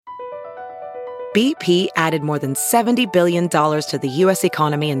BP added more than $70 billion to the U.S.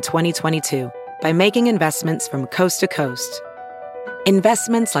 economy in 2022 by making investments from coast to coast.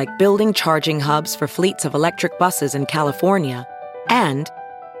 Investments like building charging hubs for fleets of electric buses in California and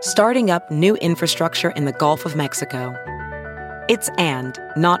starting up new infrastructure in the Gulf of Mexico. It's and,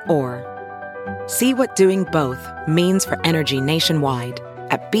 not or. See what doing both means for energy nationwide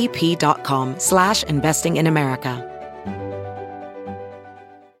at bp.com/investing in America.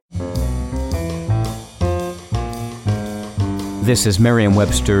 This is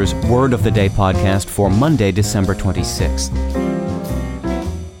Merriam-Webster's Word of the Day podcast for Monday, December 26th.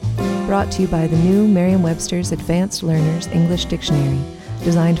 Brought to you by the new Merriam-Webster's Advanced Learners English Dictionary,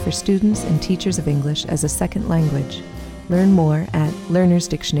 designed for students and teachers of English as a second language. Learn more at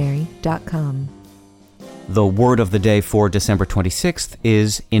learnersdictionary.com. The word of the day for December 26th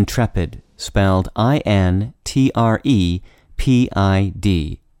is intrepid, spelled I-N-T-R-E-P-I-D.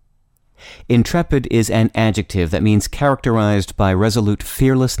 Intrepid is an adjective that means characterized by resolute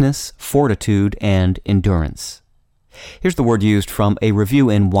fearlessness, fortitude, and endurance. Here's the word used from a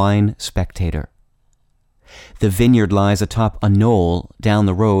review in Wine Spectator. The vineyard lies atop a knoll down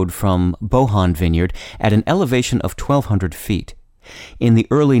the road from Bohan Vineyard at an elevation of 1,200 feet. In the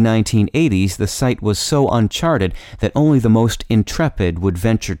early 1980s, the site was so uncharted that only the most intrepid would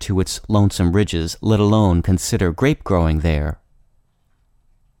venture to its lonesome ridges, let alone consider grape growing there.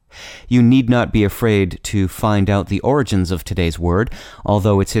 You need not be afraid to find out the origins of today's word,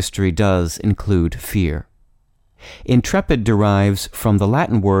 although its history does include fear. Intrepid derives from the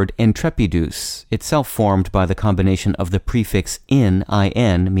Latin word intrepidus, itself formed by the combination of the prefix in,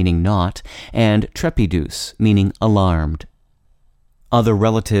 meaning not, and trepidus, meaning alarmed. Other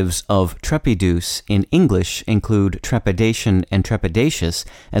relatives of trepidus in English include trepidation and trepidatious,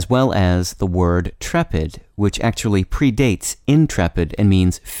 as well as the word trepid, which actually predates intrepid and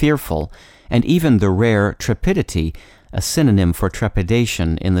means fearful, and even the rare trepidity, a synonym for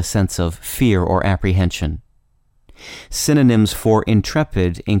trepidation in the sense of fear or apprehension. Synonyms for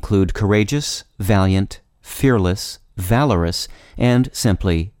intrepid include courageous, valiant, fearless, valorous, and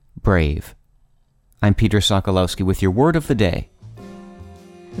simply brave. I'm Peter Sokolowski with your word of the day.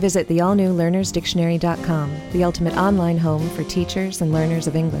 Visit the all-new learnersdictionary.com, the ultimate online home for teachers and learners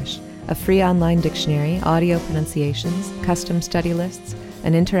of English. A free online dictionary, audio pronunciations, custom study lists,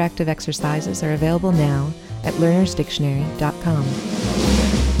 and interactive exercises are available now at learnersdictionary.com.